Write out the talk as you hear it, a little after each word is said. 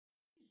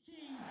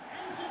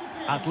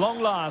At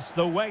long last,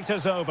 the wait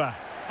is over.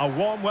 A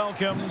warm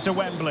welcome to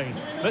Wembley.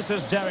 This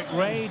is Derek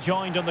Ray,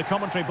 joined in the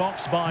commentary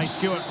box by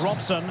Stuart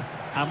Robson.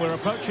 And we're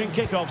approaching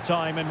kick-off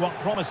time in what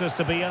promises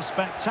to be a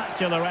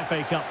spectacular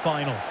FA Cup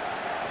final.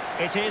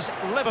 It is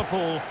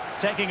Liverpool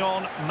taking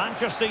on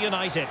Manchester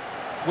United.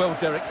 Well,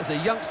 Derek, as a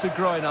youngster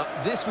growing up,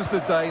 this was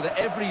the day that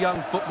every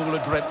young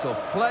footballer dreamt of.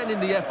 Playing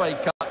in the FA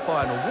Cup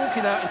final,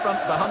 walking out in front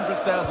of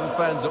 100,000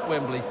 fans at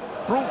Wembley,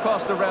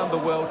 broadcast around the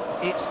world,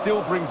 it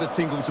still brings a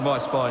tingle to my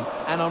spine.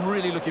 And I'm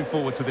really looking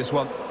forward to this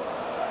one.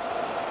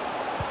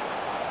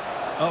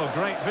 Oh,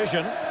 great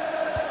vision.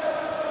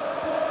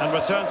 And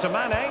return to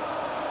Mane.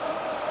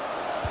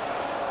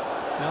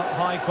 Well,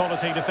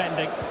 high-quality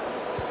defending.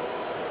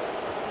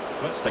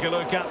 Let's take a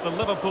look at the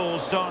Liverpool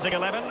starting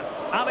 11.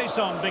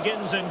 Alisson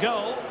begins in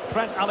goal.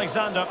 Trent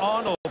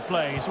Alexander-Arnold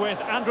plays with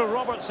Andrew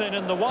Robertson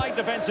in the wide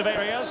defensive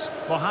areas.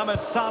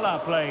 Mohamed Salah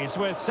plays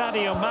with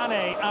Sadio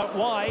Mane out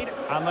wide.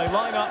 And they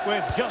line up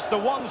with just the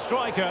one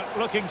striker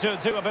looking to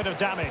do a bit of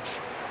damage.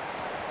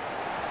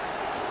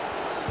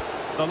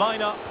 The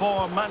lineup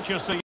for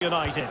Manchester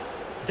United.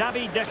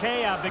 David De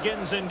Gea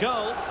begins in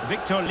goal.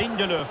 Victor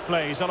Lindelof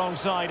plays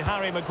alongside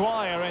Harry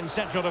Maguire in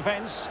central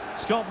defence.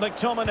 Scott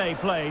McTominay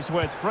plays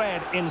with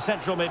Fred in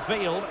central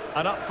midfield.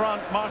 And up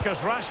front, Marcus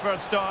Rashford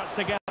starts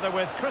together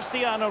with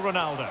Cristiano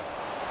Ronaldo.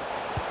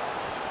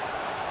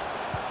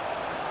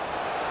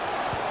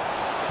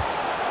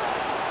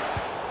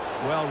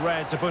 Well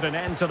read to put an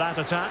end to that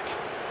attack.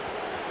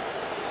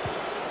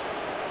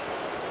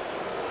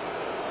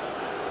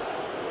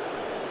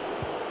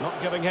 Not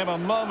giving him a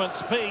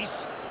moment's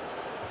peace.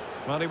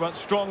 Well, he went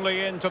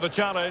strongly into the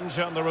challenge,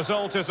 and the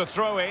result is a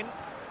throw-in.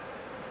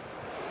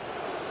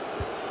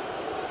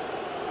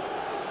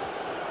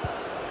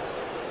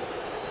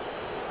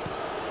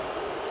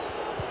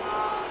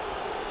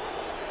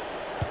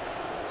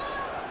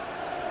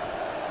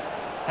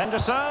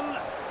 Henderson.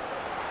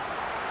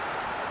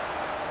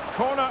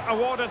 Corner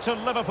awarded to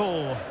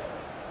Liverpool.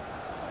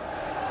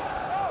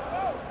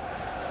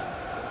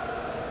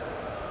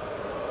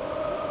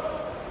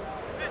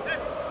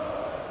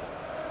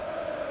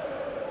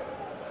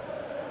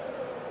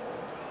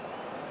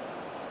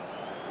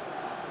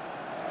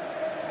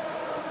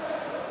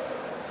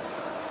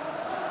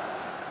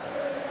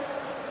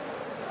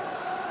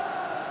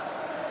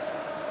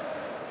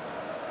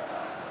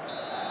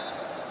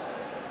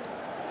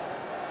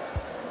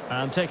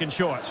 And taken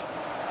short.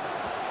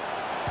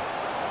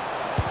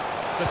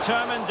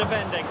 Determined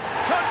defending.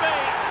 Could be!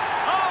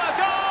 Oh, a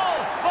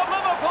goal for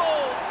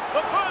Liverpool!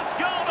 The first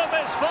goal of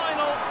this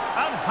final.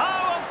 And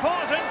how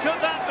important could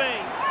that be?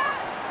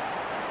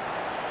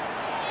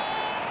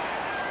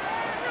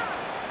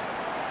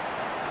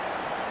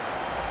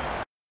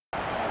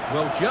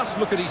 Well, just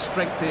look at his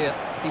strength here.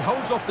 He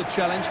holds off the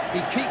challenge,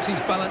 he keeps his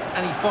balance,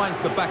 and he finds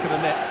the back of the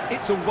net.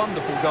 It's a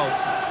wonderful goal.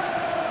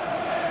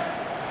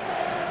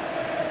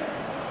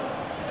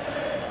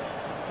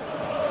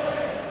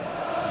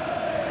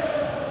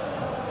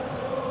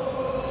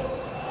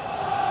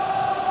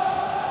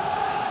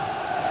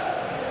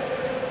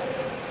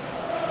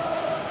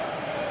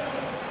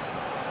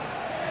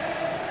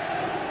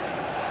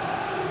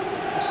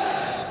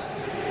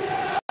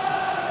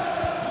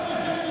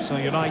 So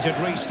United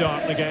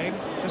restart the game.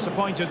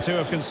 Disappointed to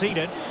have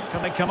conceded.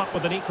 Can they come up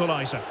with an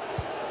equaliser?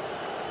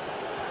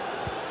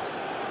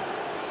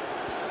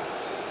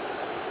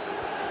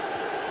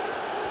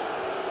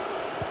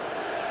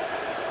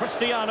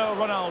 Cristiano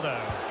Ronaldo.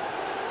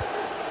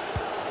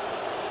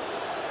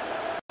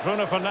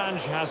 Bruno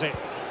Fernandes has it.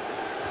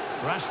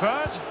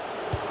 Rashford.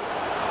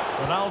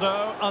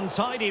 Ronaldo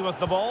untidy with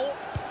the ball.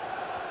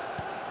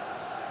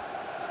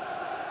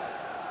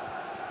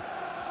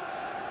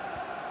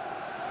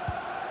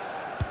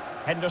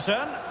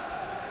 Henderson.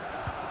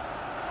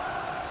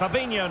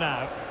 Fabinho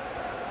now.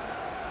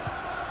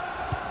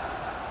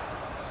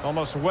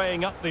 Almost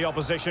weighing up the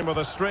opposition with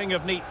a string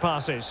of neat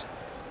passes.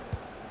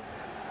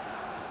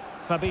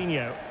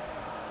 Fabinho.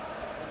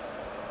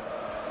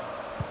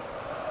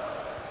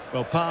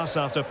 Well, pass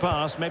after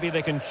pass, maybe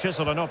they can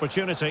chisel an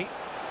opportunity.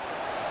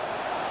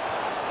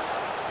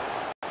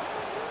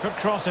 Could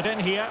cross it in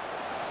here.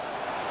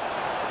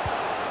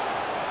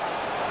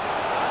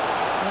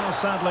 Well,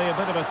 sadly, a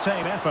bit of a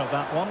tame effort,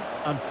 that one,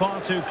 and far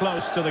too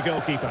close to the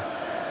goalkeeper.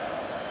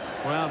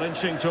 Well,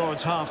 inching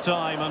towards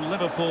half-time, and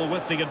Liverpool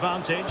with the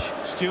advantage.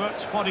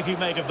 Stuart, what have you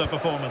made of the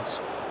performance?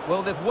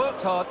 Well, they've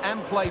worked hard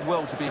and played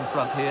well to be in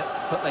front here,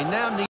 but they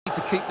now need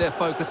to keep their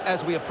focus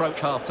as we approach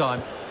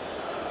half-time.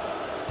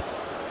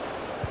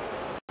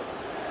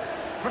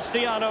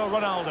 Cristiano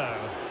Ronaldo.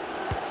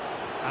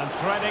 And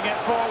threading it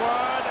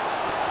forward.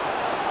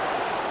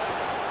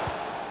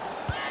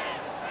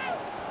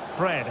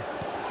 Fred.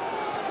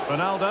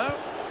 Ronaldo.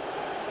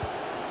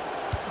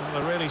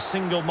 Well, a really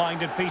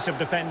single-minded piece of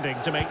defending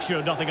to make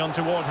sure nothing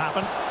untoward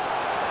happened.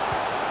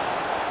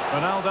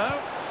 Ronaldo.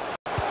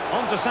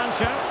 On to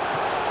Sancho.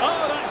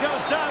 Oh, that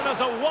goes down as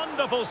a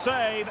wonderful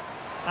save.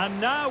 And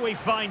now we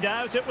find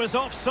out it was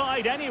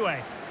offside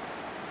anyway.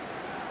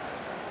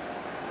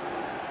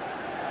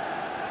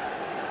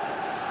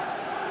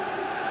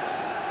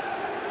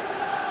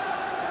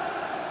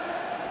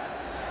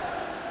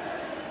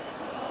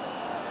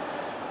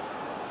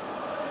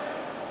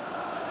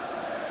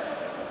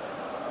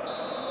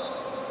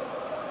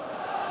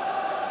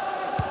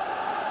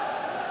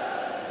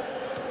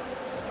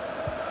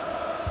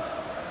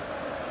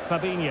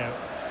 Fabinho.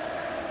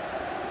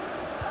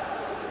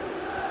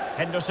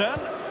 Henderson.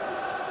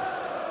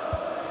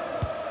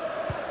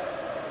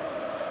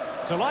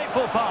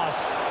 Delightful pass.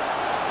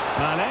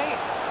 Mane.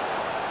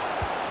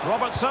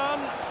 Robertson.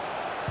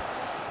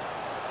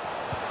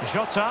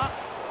 Jota.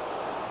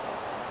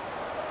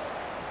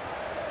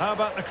 How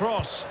about the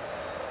cross?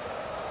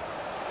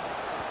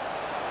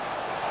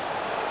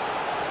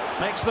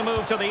 Makes the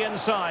move to the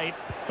inside,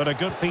 but a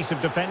good piece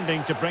of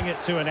defending to bring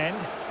it to an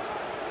end.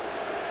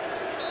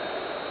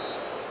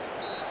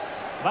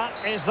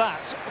 That is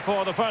that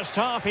for the first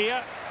half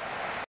here.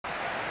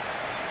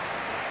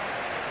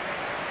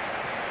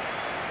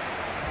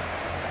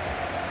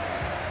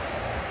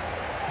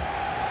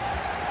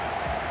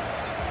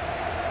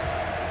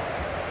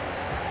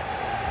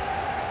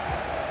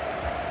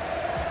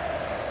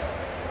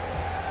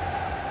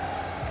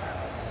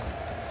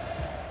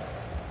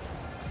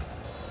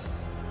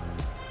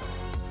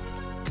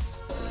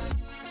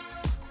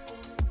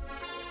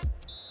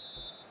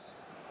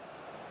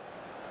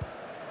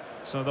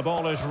 So the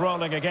ball is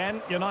rolling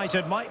again.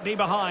 United might be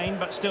behind,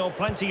 but still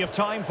plenty of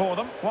time for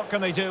them. What can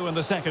they do in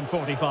the second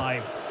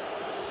 45?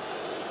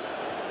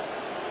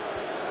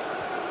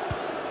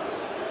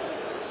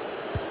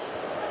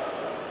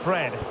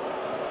 Fred.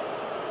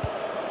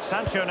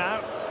 Sancho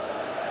now.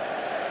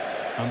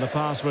 And the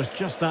pass was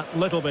just that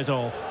little bit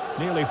off.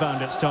 Nearly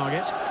found its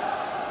target.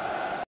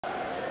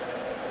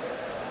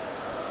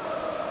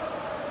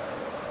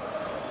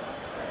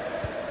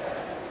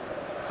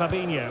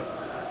 Fabinho.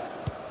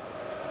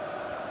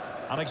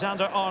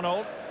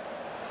 Alexander-Arnold.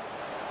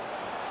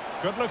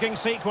 Good-looking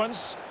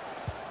sequence.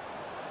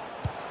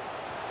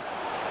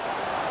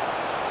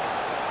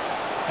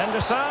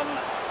 Henderson.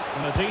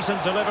 And a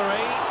decent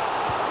delivery.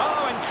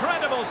 Oh,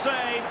 incredible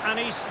save. And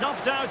he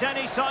snuffed out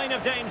any sign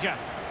of danger.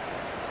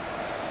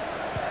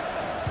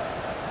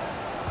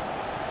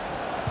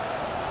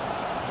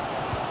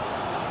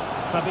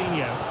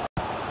 Fabinho.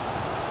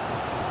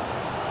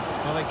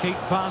 Well, they keep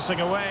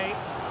passing away.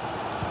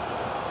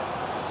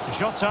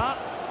 Jota.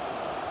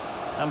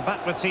 And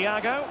back with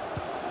Thiago.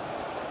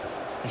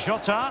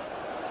 Jota.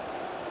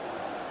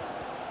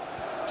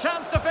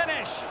 Chance to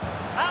finish.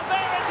 And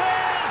there it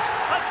is!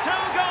 A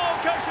two-goal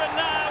cushion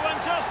now.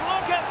 And just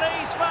look at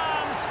these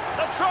fans.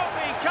 The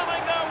trophy coming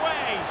their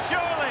way,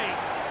 surely.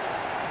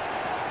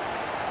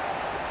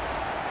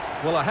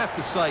 Well, I have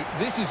to say,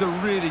 this is a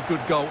really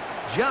good goal.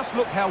 Just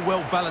look how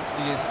well balanced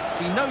he is.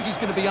 He knows he's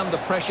going to be under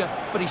pressure,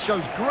 but he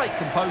shows great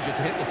composure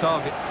to hit the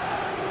target.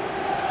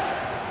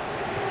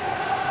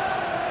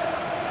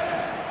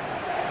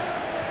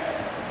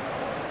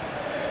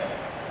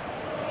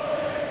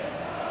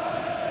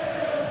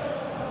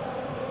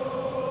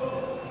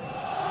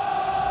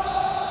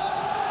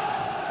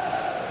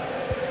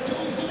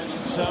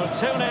 So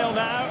 2-0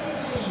 now.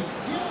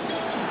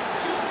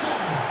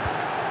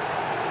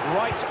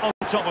 Right on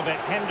top of it,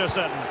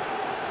 Henderson.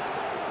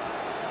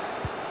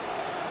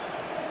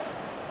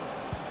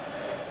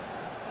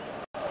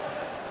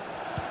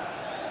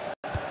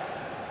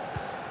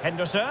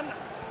 Henderson.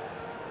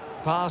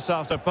 Pass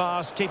after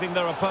pass, keeping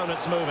their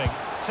opponents moving.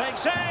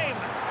 Takes aim.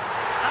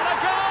 And a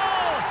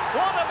goal!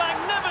 What a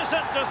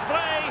magnificent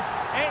display.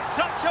 It's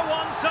such a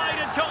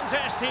one-sided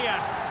contest here.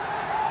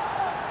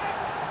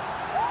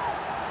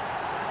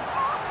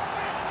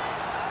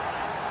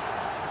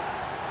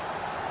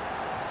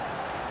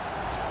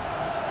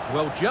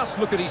 Well, just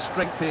look at his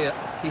strength here.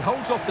 He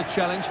holds off the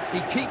challenge,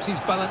 he keeps his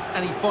balance,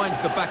 and he finds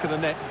the back of the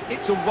net.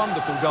 It's a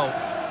wonderful goal.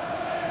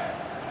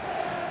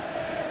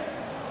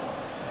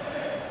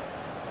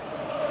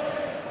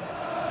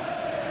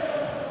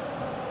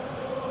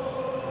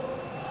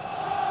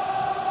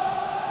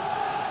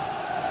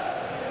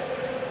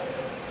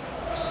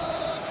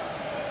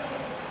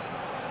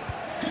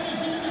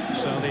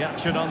 So the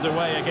action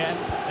underway again.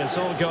 It's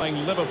all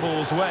going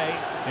Liverpool's way.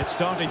 It's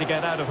starting to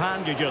get out of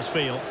hand, you just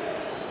feel.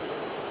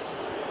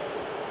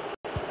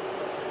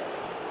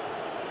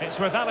 It's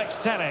with Alex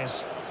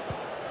Telles.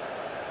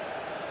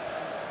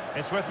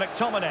 It's with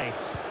McTominay.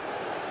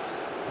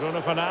 Bruno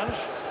Fernandes.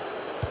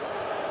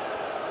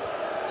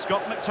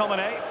 Scott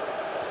McTominay.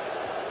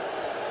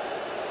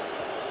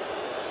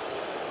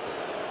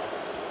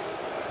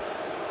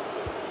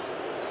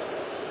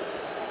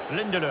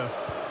 Lindelöf.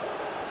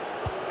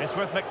 It's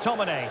with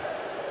McTominay.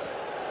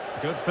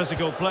 Good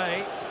physical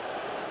play.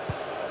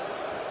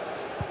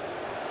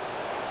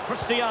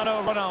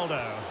 Cristiano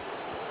Ronaldo.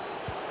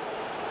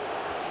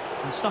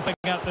 And snuffing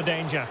out the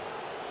danger.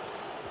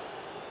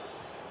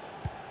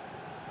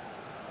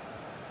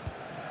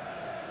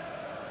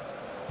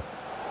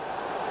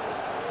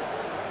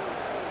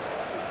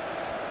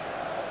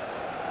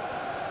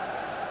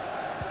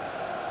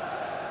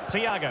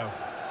 Thiago.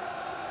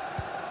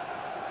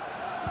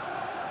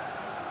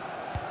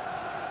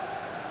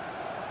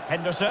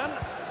 Henderson.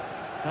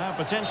 Now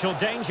potential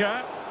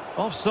danger.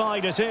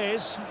 Offside it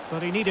is,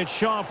 but he needed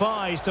sharp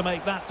eyes to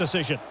make that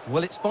decision.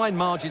 Well, it's fine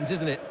margins,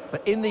 isn't it?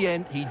 But in the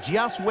end, he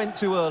just went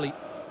too early.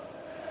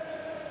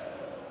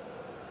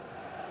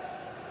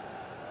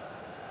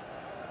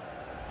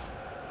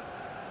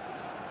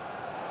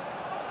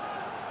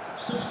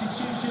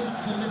 Substitution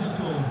for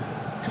Liverpool.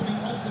 Coming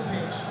off the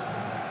pitch,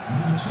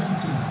 number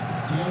 20,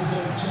 Diogo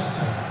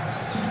Jota,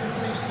 to be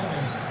replaced by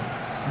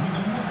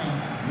number 9,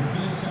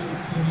 Roberto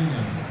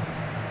Firmino.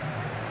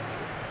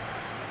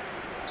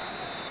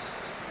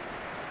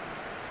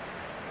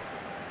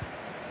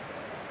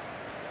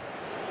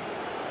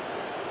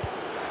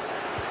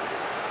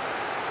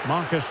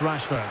 Marcus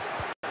Rashford.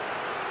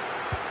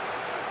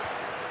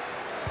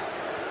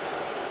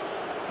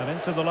 And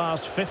into the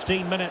last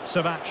 15 minutes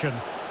of action.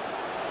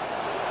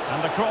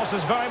 And the cross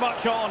is very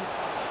much on.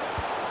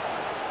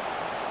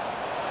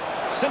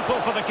 Simple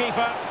for the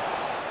keeper.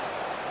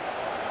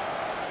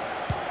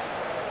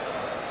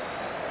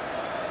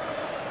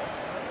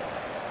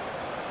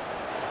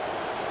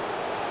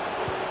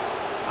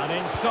 An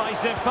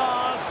incisive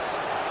pass.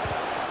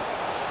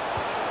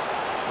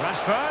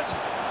 Rashford.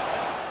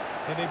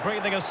 He'll be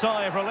breathing a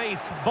sigh of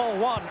relief. Ball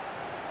one.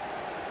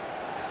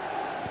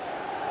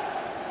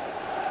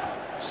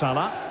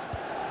 Salah.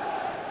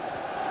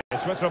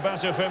 It's with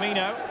Roberto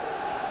Firmino.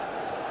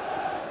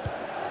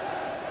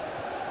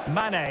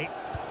 Mane.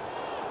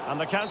 And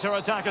the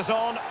counter-attack is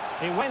on.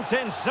 He went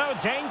in so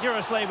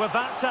dangerously with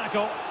that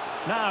tackle.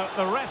 Now,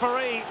 the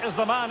referee is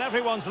the man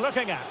everyone's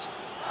looking at.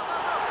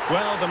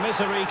 Well, the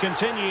misery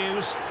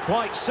continues.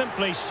 Quite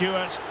simply,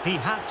 Stuart, he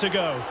had to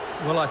go.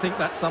 Well, I think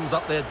that sums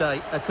up their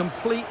day. A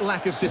complete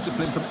lack of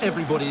discipline from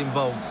everybody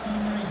involved.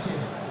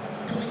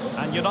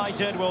 And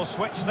United will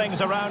switch things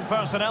around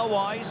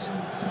personnel-wise.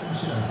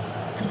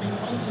 Coming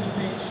onto the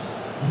pitch,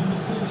 number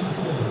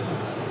 34,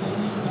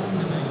 Donny van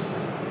de Beek.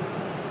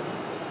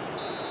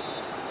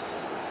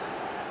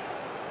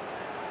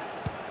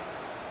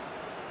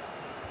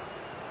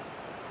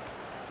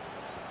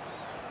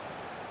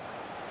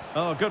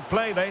 Oh, good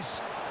play, this.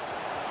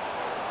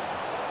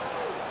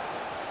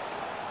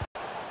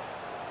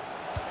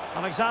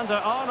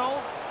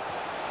 Alexander-Arnold.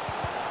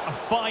 A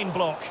fine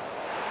block.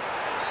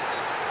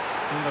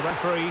 And the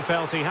referee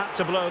felt he had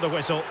to blow the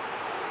whistle.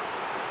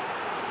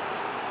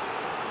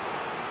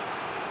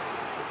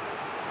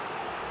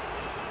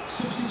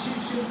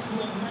 Substitution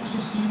for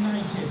Manchester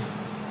United.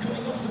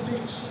 Coming off the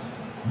pitch,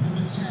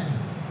 number 10,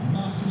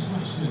 Marcus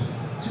Rashford.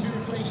 To be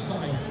replaced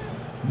by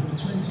number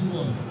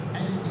 21,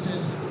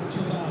 Edinson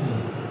Cavani.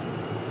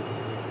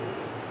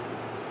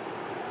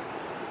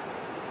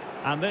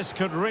 And this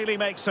could really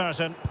make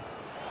certain.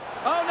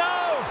 Oh no!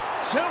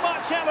 Too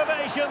much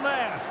elevation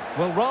there.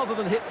 Well, rather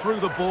than hit through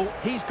the ball,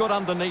 he's got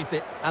underneath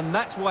it, and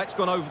that's why it's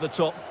gone over the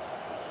top.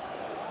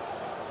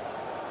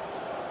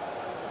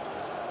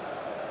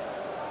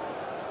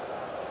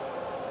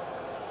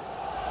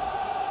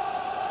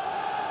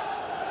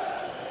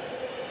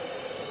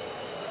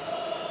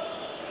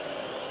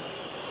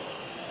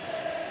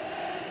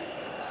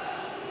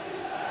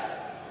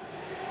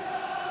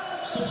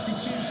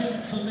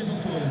 Substitution for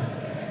Liverpool.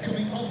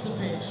 Coming off the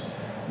pitch,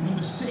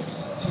 number 6,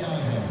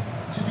 Thiago.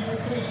 To be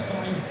replaced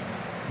by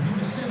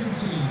number 17,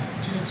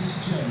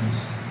 Curtis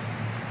Jones.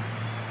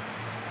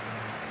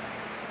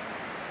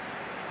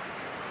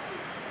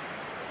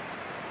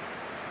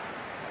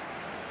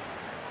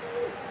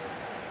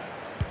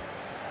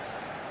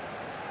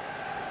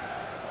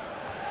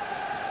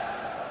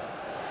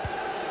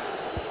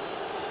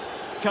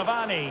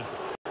 Cavani.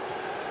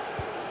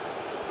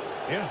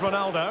 Here's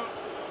Ronaldo.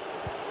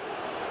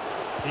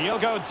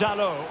 Diogo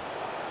Dalot.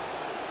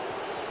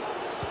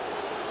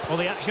 Well,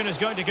 the action is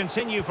going to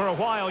continue for a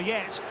while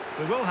yet.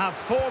 We will have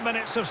 4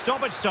 minutes of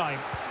stoppage time.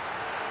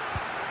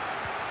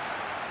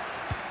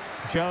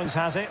 Jones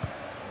has it.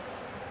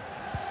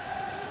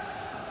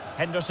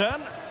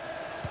 Henderson.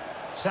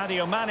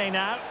 Sadio Mane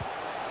now.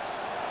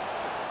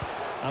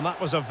 And that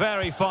was a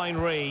very fine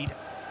read.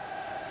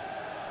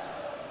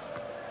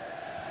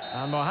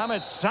 And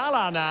Mohamed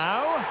Salah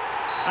now.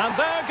 And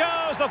there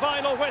goes the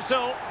final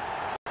whistle.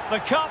 The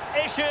cup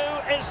issue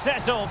is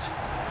settled.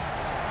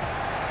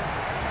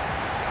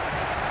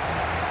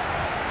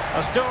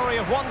 A story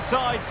of one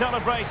side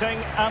celebrating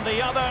and the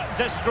other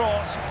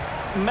distraught.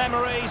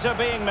 Memories are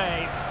being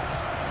made.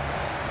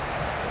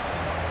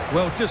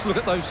 Well, just look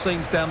at those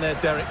scenes down there,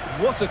 Derek.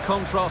 What a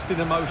contrast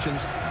in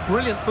emotions.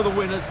 Brilliant for the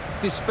winners,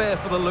 despair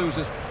for the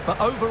losers. But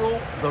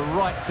overall, the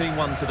right team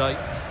won today.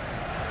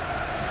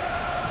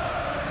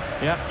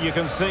 Yeah, you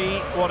can see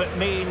what it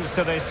means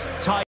to this tight